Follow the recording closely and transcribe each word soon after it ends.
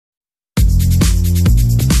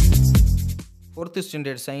4th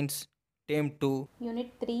Standard Science, Term 2. Unit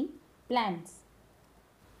 3 Plants.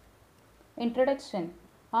 Introduction.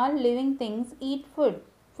 All living things eat food.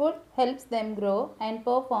 Food helps them grow and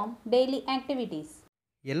perform daily activities.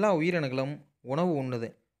 எல்லா உயிரினங்களும் உணவு உண்ணுது.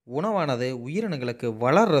 உணவானது உயிரினங்களுக்கு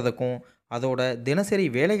வளர்றதுக்கும் அதோட தினசரி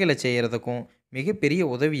வேலைகளை செய்கிறதுக்கும் மிகப்பெரிய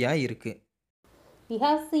உதவியாக இருக்குது. We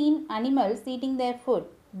have seen animals eating their food,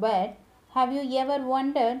 but have you ever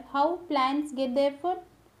wondered how plants get their food?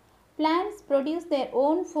 Plants produce their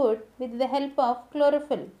own food with the help of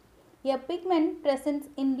chlorophyll, a pigment present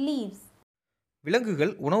in leaves.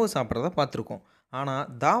 விலங்குகள் உணவு சாப்பிட்றத பார்த்துருக்கோம். ஆனால்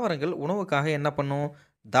தாவரங்கள் உணவுக்காக என்ன பண்ணும்?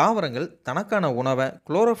 தாவரங்கள் தனக்கான உணவை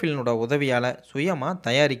குளோரோஃபில்னோட உதவியால் சுயமாக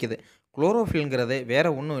தயாரிக்குது. குளோரோஃபில்ங்கிறது வேறு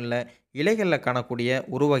ஒன்றும் இல்லை, இலைகளில் காணக்கூடிய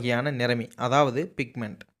ஒரு வகையான நிறமி, அதாவது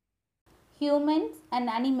pigment. Humans and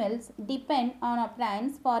animals depend on our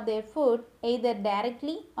plants for their food either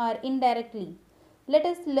directly or indirectly. Let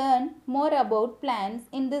us learn more about plants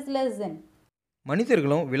in this lesson.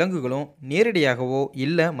 மனிதர்களும் விலங்குகளும் நேரடியாகவோ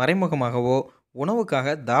இல்லை மறைமுகமாகவோ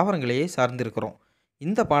உணவுக்காக தாவரங்களையே சார்ந்திருக்கிறோம்.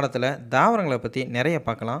 இந்த பாடத்தில் தாவரங்களை பற்றி நிறைய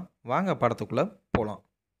பார்க்கலாம். வாங்க பாடத்துக்குள்ளே போகலாம்.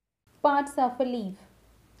 Parts of a leaf.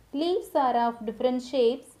 Leaves are of different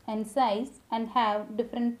shapes and size and have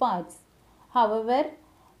different parts. However,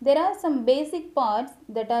 there are some basic parts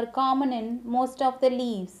that are common in most of the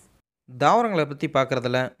leaves. தாவரங்களை பற்றி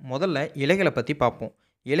பார்க்குறதுல முதல்ல இலைகளை பற்றி பார்ப்போம்.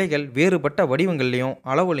 இலைகள் வேறுபட்ட வடிவங்கள்லேயும்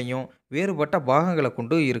அளவுலையும் வேறுபட்ட பாகங்களை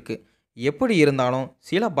கொண்டு இருக்குது. எப்படி இருந்தாலும்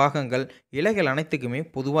சில பாகங்கள் இலைகள் அனைத்துக்குமே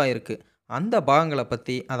பொதுவாக இருக்குது. அந்த பாகங்களை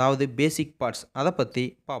பற்றி, அதாவது பேசிக் பார்ட்ஸ், அதை பற்றி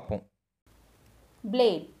பார்ப்போம்.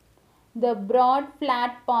 Blade. The broad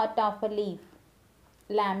flat part of a leaf.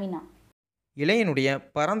 Lamina. இலையினுடைய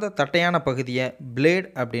பரந்த தட்டையான பகுதியை பிளேட்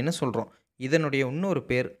அப்படின்னு சொல்கிறோம். இதனுடைய இன்னொரு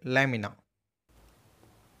பேர் lamina.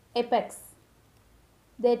 Apex.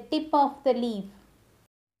 The tip of the leaf.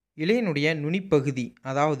 இலையினுடைய நுனிப்பகுதி,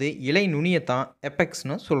 அதாவது இலை நுனியைத்தான்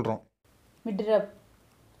எபெக்ஸ்னு சொல்கிறோம். Midrib.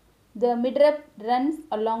 The midrib runs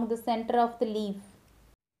along the center of the leaf.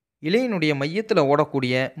 இலையினுடைய மையத்தில்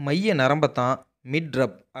ஓடக்கூடிய மைய நரம்பைத்தான்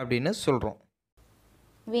மிட்ரப் அப்படின்னு சொல்கிறோம்.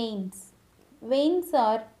 Veins. Veins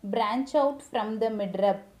are branch out from the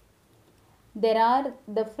midrib. There are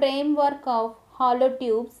the framework of hollow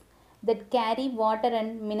tubes that carry water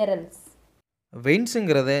and minerals.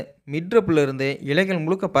 வெயின்ஸுங்கிறது மிட்ரப்பிலிருந்து இலைகள்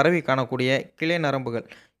முழுக்க பரவி காணக்கூடிய கிளை நரம்புகள்.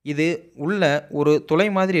 இது உள்ள ஒரு துளை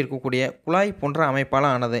மாதிரி இருக்கக்கூடிய குழாய் போன்ற அமைப்பால்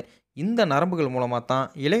ஆனது. இந்த நரம்புகள் மூலமாக தான்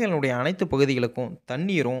இலைகளுடைய அனைத்து பகுதிகளுக்கும்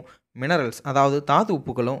தண்ணீரும் மினரல்ஸ், அதாவது தாது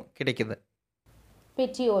உப்புகளும் கிடைக்குது.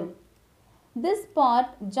 Petiole. This part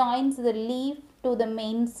joins the leaf to the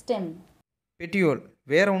main stem. பெட்டியோல்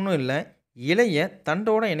வேற ஒன்றும் இல்லை, இலையை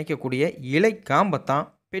தண்டோடு இணைக்கக்கூடிய இலை காம்பத்தான்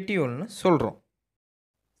பெட்டியோல்னு சொல்கிறோம்.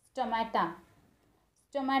 Stomata.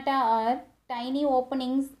 Stomata are tiny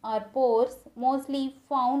openings or pores mostly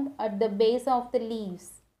found at the base of the leaves.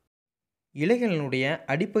 இலைகளினுடைய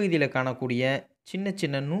அடிப்பகுதியில் காணக்கூடிய சின்ன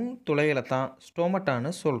சின்ன நுண் துளைகளை தான்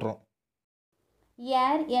ஸ்டோமட்டான்னு சொல்கிறோம்.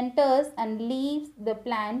 Air enters and leaves the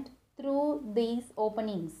plant through these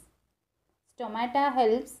openings. Stomata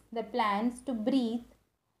helps the plants to breathe.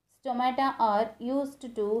 Stomata are used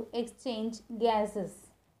to exchange gases.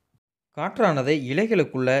 காற்றானது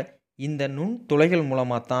இலைகளுக்குள்ள இந்த நுண் துளைகள்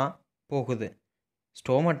மூலமாக தான் போகுது.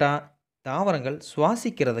 ஸ்டோமட்டா தாவரங்கள்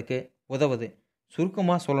சுவாசிக்கிறதுக்கு உதவுது.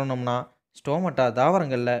 சுருக்கமாக சொல்லணும்னா ஸ்டோமட்டா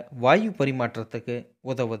தாவரங்களில் வாயு பரிமாற்றத்துக்கு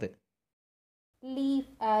உதவுது. Leaf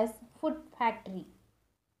as food factory.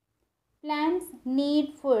 Plants need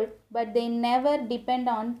food, but they never depend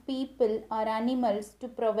on people or animals to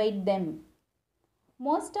provide them.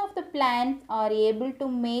 Most of the plants are able to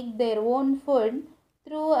make their own food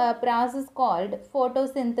through a process called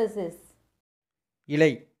photosynthesis.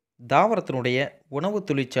 இலை தாவரத்தினுடைய உணவு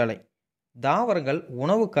தொழிற்சாலை. தாவரங்கள்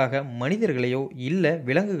உணவுக்காக மனிதர்களையோ இல்லை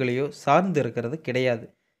விலங்குகளையோ சார்ந்து இருக்கிறது கிடையாது.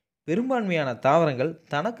 பெரும்பான்மையான தாவரங்கள்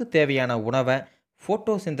தனக்கு தேவையான உணவை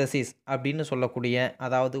ஃபோட்டோசிந்தசிஸ் அப்படின்னு சொல்லக்கூடிய,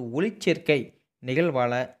 அதாவது ஒளிச்சேர்க்கை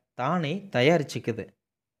நிகழ்வால் தானே தயாரிச்சுக்குது.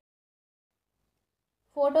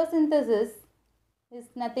 Photosynthesis is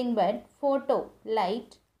nothing but photo,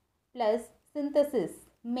 light, plus synthesis,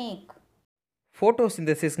 make.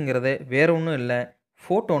 ஃபோட்டோசிந்தசிஸ்ங்கிறது வேற ஒன்றும் இல்லை.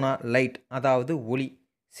 ஃபோட்டோனா லைட், அதாவது ஒளி.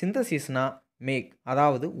 சிந்தசிஸ்னா மேக்,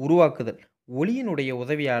 அதாவது உருவாக்குதல். ஒளியினுடைய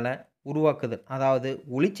உதவியால் உருவாக்குதல், அதாவது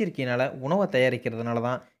ஒளிச்சேர்க்கையினால் உணவை தயாரிக்கிறதுனால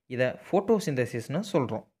தான் இதை ஃபோட்டோசிந்தசிஸ்னு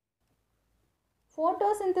சொல்கிறோம்.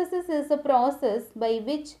 Photosynthesis is a process by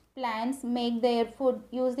which plants make their food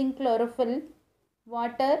using chlorophyll,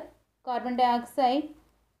 water, carbon dioxide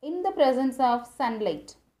in the presence of sunlight.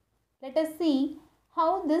 Let us see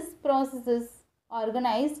how this process is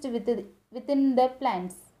organized within the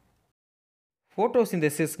plants.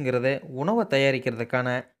 ஃபோட்டோசிந்தசிஸ்ங்கிறது உணவை தயாரிக்கிறதுக்கான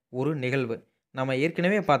ஒரு நிகழ்வு. நம்ம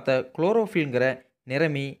ஏற்கனவே பார்த்த குளோரோஃபில்ங்கிற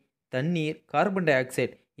நிறமி, தண்ணீர், carbon di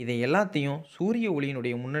oxide இதை எல்லாத்தையும் சூரிய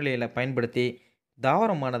ஒளியினுடைய முன்னிலையில் பயன்படுத்தி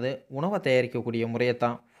தாவரமானது உணவை தயாரிக்கக்கூடிய முறையை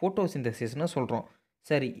தான் ஃபோட்டோசிந்தசிஸ்னு சொல்கிறோம்.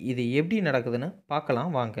 சரி, இது எப்படி நடக்குதுன்னு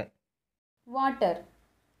பார்க்கலாம் வாங்க. Water.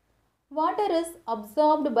 Water is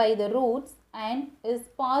absorbed by the roots and is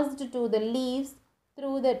passed to the leaves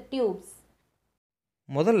through the tubes.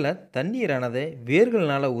 முதல்ல தண்ணீரானது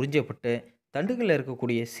வேர்களால் உறிஞ்சப்பட்டு தண்டுகளில்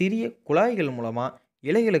இருக்கக்கூடிய சிறிய குழாய்கள் மூலமாக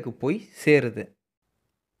இலைகளுக்கு போய் சேருது.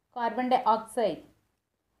 Carbon dioxide.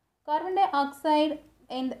 Carbon dioxide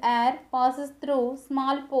in the air passes through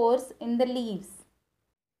small pores in the leaves.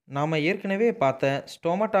 நாம் ஏற்கனவே பார்த்த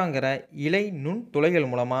ஸ்டோமட்டாங்கிற இலை நுண் துளைகள்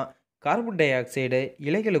மூலமாக கார்பன் டை ஆக்சைடு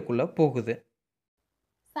இலைகளுக்குள்ளே போகுது.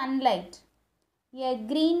 Sunlight. A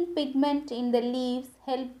green pigment in the leaves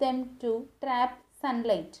help them to trap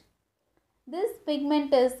sunlight. This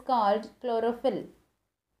pigment is called chlorophyll.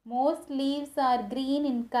 Most leaves are green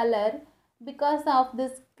in color because of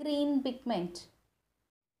this green pigment.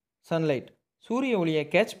 Sunlight சூரிய ஒளியை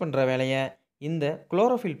catch பண்ணுற வேலையை இந்த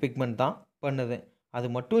chlorophyll pigment தான் பண்ணுது. அது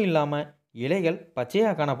மட்டும் இல்லாமல் இலைகள்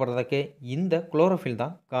பச்சையாக காணப்படுறதுக்கு இந்த குளோரோஃபில்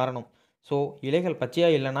தான் காரணம். ஸோ இலைகள்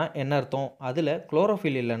பச்சையாக இல்லைன்னா என்ன அர்த்தம்? அதில்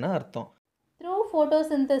குளோரோஃபில் இல்லைன்னு அர்த்தம். Through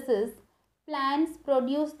photosynthesis, plants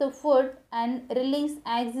produce the food and release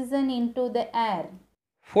oxygen into the air.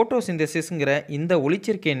 ஃபோட்டோசிந்தசிஸ்ங்கிற இந்த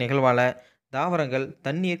ஒளிச்சேர்க்கை நிகழ்வால் தாவரங்கள்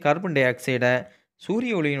தண்ணீர், கார்பன் டை ஆக்சைடை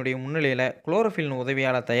சூரிய ஒளியினுடைய முன்னிலையில் குளோரோஃபில்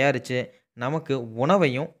உதவியால் தயாரித்து நமக்கு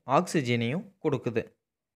உணவையும் ஆக்சிஜனையும் கொடுக்குது.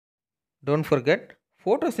 டோன்ட் ஃபர்கெட்,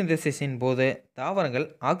 ஃபோட்டோசிந்தசிஸின் போது தாவரங்கள்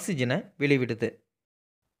ஆக்சிஜனை வெளிவிடுது.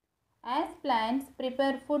 As plants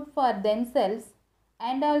prepare food for themselves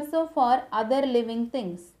and also for other living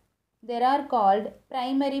things, they are called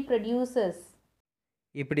primary producers.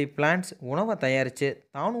 இப்படி பிளான்ட்ஸ் உணவை தயாரித்து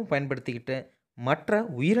தானும் பயன்படுத்திக்கிட்டு மற்ற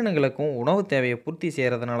உயிரினங்களுக்கும் உணவு தேவையை பூர்த்தி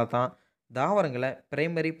செய்கிறதுனால தான் தாவரங்களை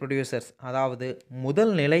பிரைமரி ப்ரொடியூசர்ஸ், அதாவது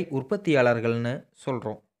முதல் நிலை உற்பத்தியாளர்கள்னு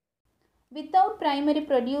சொல்கிறோம். Without primary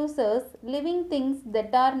producers, living things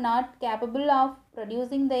that are not capable of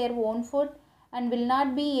producing their own food and will not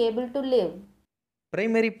be able to live.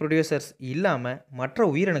 Primary producers இல்லாமல் மற்ற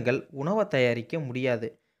உயிரினங்கள் உணவை தயாரிக்க முடியாது.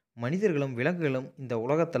 மனிதர்களும் விலங்குகளும் இந்த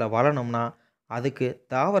உலகத்தில் வாழணும்னா அதுக்கு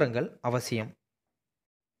தாவரங்கள் அவசியம்.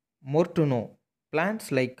 More to know, plants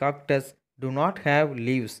like cactus do not have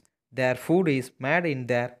leaves. Their food is made in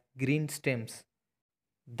their green stems.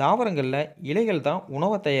 தாவரங்களில் இலைகள் தான்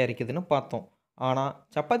உணவை தயாரிக்குதுன்னு பார்த்தோம். ஆனால்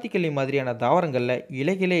சப்பாத்திக்கல்லி மாதிரியான தாவரங்களில்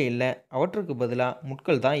இலைகளே இல்லை, அவற்றுக்கு பதிலாக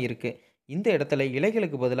முட்கள் தான் இருக்குது. இந்த இடத்துல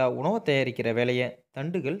இலைகளுக்கு பதிலாக உணவை தயாரிக்கிற வேலையை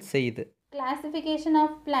தண்டுகள் செய்யுது. Classification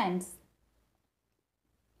of plants.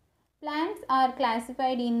 Plants are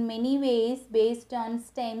classified in many ways based on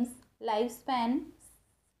stems, lifespan,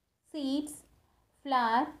 seeds,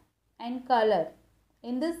 flower, and color.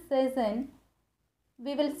 In this session,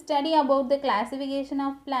 we will study about the classification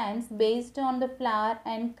of plants based on the flower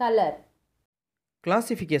and color.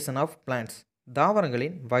 Classification of plants,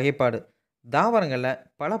 தாவரங்களின் வகைப்பாடு. தாவரங்களில்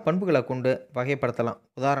பல பண்புகளை கொண்டு வகைப்படுத்தலாம்.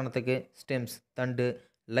 உதாரணத்துக்கு stems தண்டு,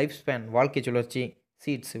 life span வாழ்க்கை சுழற்சி,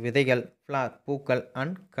 சீட்ஸ் விதைகள், ஃப்ளார் பூக்கள்,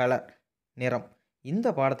 அண்ட் கலர் நிறம். இந்த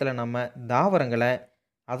பாடத்தில் நம்ம தாவரங்களை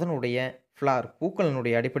அதனுடைய ஃப்ளார்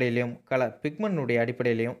பூக்களினுடைய அடிப்படையிலையும் கலர் பிக்மெண்ட்னுடைய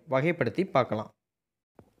அடிப்படையிலையும் வகைப்படுத்தி பார்க்கலாம்.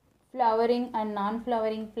 Flowering and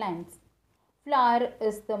non-flowering plants. Flower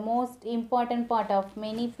is the most important part of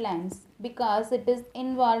many plants because it is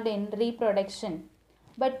involved in reproduction.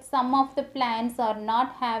 But some of the plants are not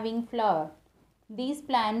having flower. These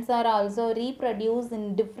plants are also reproduced in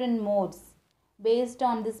different modes. Based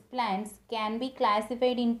on these plants can be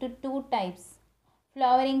classified into two types: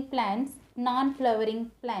 flowering plants, non-flowering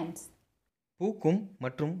plants. பூக்கும்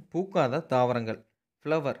மற்றும் பூக்காத தாவரங்கள்.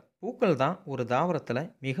 Flower பூக்கள் தான் ஒரு தாவரத்தில்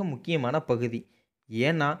மிக முக்கியமான பகுதி.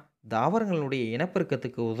 ஏன்னா தாவரங்களுடைய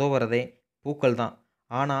இனப்பெருக்கத்துக்கு உதவுறதே பூக்கள் தான்.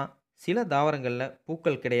 ஆனால் சில தாவரங்களில்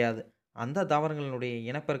பூக்கள் கிடையாது. அந்த தாவரங்களுடைய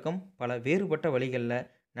இனப்பெருக்கம் பல வேறுபட்ட வழிகளில்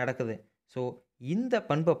நடக்குது. ஸோ இந்த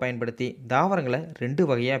பண்பை பயன்படுத்தி தாவரங்களை ரெண்டு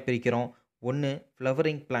வகையாக பிரிக்கிறோம். ஒன்று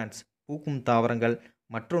ஃப்ளவரிங் பிளான்ட்ஸ் பூக்கும் தாவரங்கள்,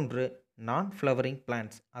 மற்றொன்று நான் ஃப்ளவரிங்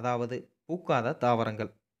பிளான்ட்ஸ் அதாவது பூக்காத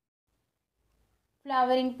தாவரங்கள்.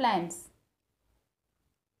 Flowering plants.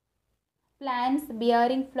 Plants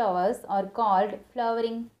bearing flowers are called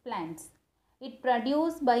flowering plants. It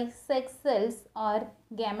produced by sex cells or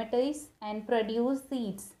gametes and produce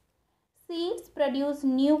seeds. Seeds produce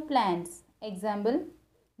new plants. Example: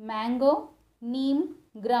 mango, neem,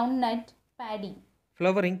 groundnut, paddy.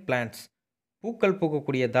 Flowering plants பூக்கள்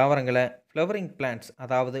பூக்கக்கூடிய தாவரங்களை flowering plants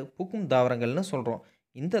அதாவது பூக்கும் தாவரங்கள்னு சொல்கிறோம்.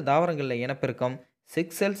 இந்த தாவரங்களில் இனப்பெருக்கம்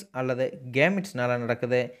sex cells அல்லது கேமெட்ஸ்னால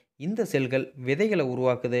நடக்குது. இந்த செல்கள் விதைகளை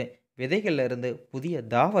உருவாக்குது. விதைகள்ல இருந்து புதிய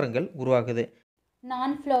தாவரங்கள் உருவாகுது.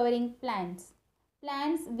 Non-flowering plants.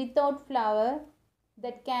 Plants without flower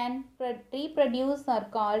that can reproduce are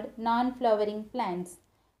called non-flowering plants.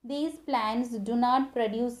 These plants do not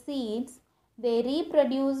produce seeds. They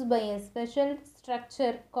reproduce by a special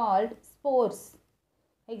structure called spores.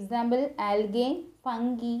 Example, algae,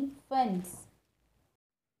 fungi, ferns.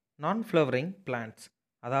 நான் ஃப்ளவரிங் பிளான்ட்ஸ்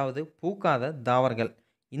அதாவது பூக்காத தாவரங்கள்.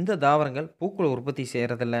 இந்த தாவரங்கள் பூக்களை உற்பத்தி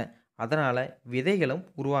செய்கிறதில்ல. அதனால் விதைகளும்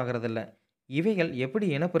உருவாகிறதில்ல. இவைகள் எப்படி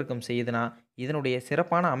இனப்பெருக்கம் செய்யுதுன்னா, இதனுடைய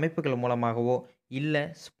சிறப்பான அமைப்புகள் மூலமாகவோ இல்லை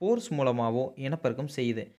ஸ்போர்ஸ் மூலமாகவோ இனப்பெருக்கம்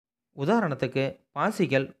செய்யுது. உதாரணத்துக்கு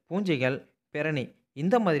பாசிகள், பூஞ்சைகள், பெரணி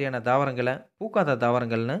இந்த மாதிரியான தாவரங்களை பூக்காத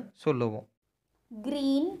தாவரங்கள்னு சொல்லுவோம்.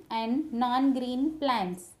 Green and non-green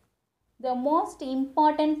plants. The most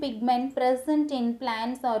important pigment present in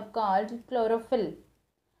plants are called chlorophyll,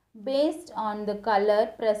 based on the color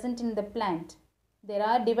present in the plant. They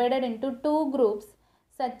are divided into two groups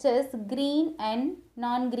such as green and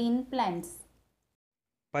non-green plants.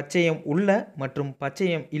 பச்சையம் உள்ள மற்றும்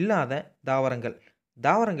பச்சையம் இல்லாத தாவரங்கள்.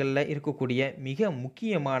 தாவரங்களில் இருக்கக்கூடிய மிக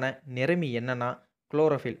முக்கியமான நிறமி என்னன்னா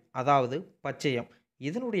chlorophyll, அதாவது பச்சையம்.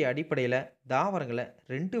 இதனுடைய அடிப்படையில் தாவரங்களை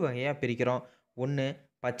 2 வகையாக பிரிக்கிறோம். ஒன்று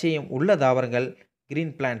பச்சையம் உள்ள தாவரங்கள்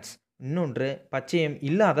கிரீன் பிளான்ட்ஸ், இன்னொன்று பச்சையம்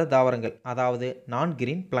இல்லாத தாவரங்கள் அதாவது நான்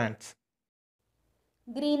green plants.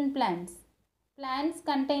 Green plants. Plants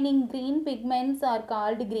containing green pigments are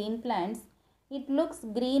called green plants. It looks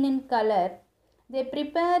green in color. They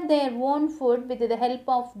prepare their own food with the help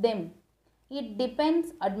of them. It depends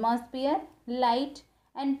atmosphere, light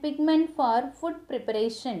and pigment for food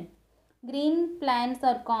preparation. Green plants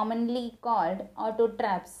are commonly called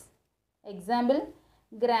autotrophs. Example,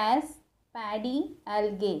 grass, paddy,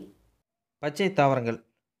 algae. பச்சை தாவரங்கள்.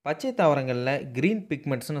 பச்சை தாவரங்களில் green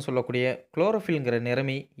பிக்மெண்ட்ஸ்னு சொல்லக்கூடிய குளோரோஃபில்ங்கிற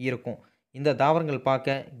நிறமி இருக்கும். இந்த தாவரங்கள்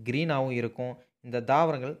பார்க்க க்ரீனாகவும் இருக்கும். இந்த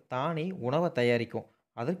தாவரங்கள் தானே உணவை தயாரிக்கும்.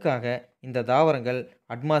 அதற்காக இந்த தாவரங்கள்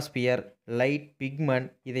அட்மாஸ்பியர், லைட், பிக்மெண்ட்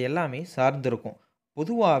இது எல்லாமே சார்ந்திருக்கும்.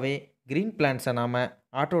 பொதுவாகவே க்ரீன் பிளான்ட்ஸை நாம்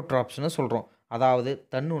ஆட்டோட்ராப்ஸ்னு சொல்கிறோம். அதாவது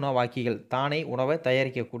தன்னுணவாக்கிகள், தானே உணவை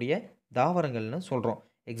தயாரிக்கக்கூடிய தாவரங்கள்னு சொல்கிறோம்.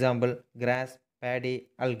 Example cross, Bedi,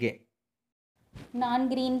 அல்கே.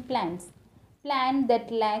 Non-green plants. Plant that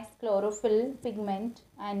lacks chlorophyll pigment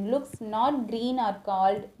and looks not green are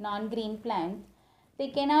called non-green plants. They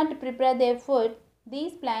cannot prepare their food.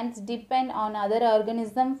 These plants depend on other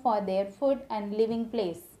organisms for their food and living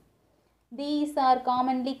place. These are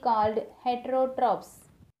commonly called heterotrophs.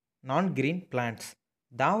 நான்-கிரீன் plants.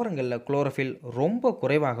 தாவரங்களில் chlorophyll ரொம்ப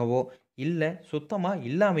குறைவாகவோ இல்லை சுத்தமாக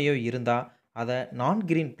இல்லாமையோ இருந்தால் அதை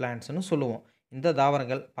நான்-கிரீன் பிளான்ட்ஸ்னு சொல்லுவோம். இந்த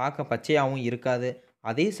தாவரங்கள் பார்க்க பச்சையாகவும் இருக்காது.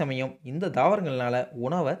 அதே சமயம் இந்த தாவரங்களால்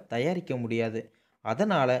உணவை தயாரிக்க முடியாது.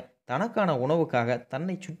 அதனால் தனக்கான உணவுக்காக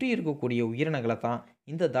தன்னை சுற்றி இருக்கக்கூடிய உயிரினங்களை தான்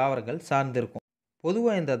இந்த தாவரங்கள் சார்ந்திருக்கும்.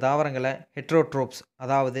 பொதுவாக இந்த தாவரங்களை ஹெட்ரோட்ரோப்ஸ்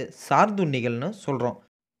அதாவது சார்ந்துண்ணிகள்னு சொல்கிறோம்.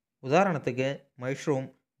 உதாரணத்துக்கு mushroom,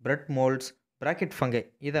 bread moulds, bracket fungi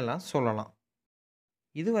இதெல்லாம் சொல்லலாம்.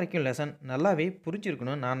 இது வரைக்கும் லெசன் நல்லாவே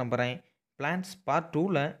புரிஞ்சிருக்கணும்னு நான் நம்புகிறேன். பிளான்ஸ் பார்ட்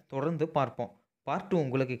 2ல் தொடர்ந்து பார்ப்போம். பார்ட் 2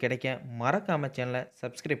 உங்களுக்கு கிடைக்க மறக்காமல் சேனலை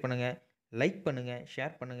சப்ஸ்கிரைப் பண்ணுங்கள், லைக் பண்ணுங்கள்,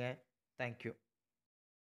 ஷேர் பண்ணுங்கள். தேங்க்யூ.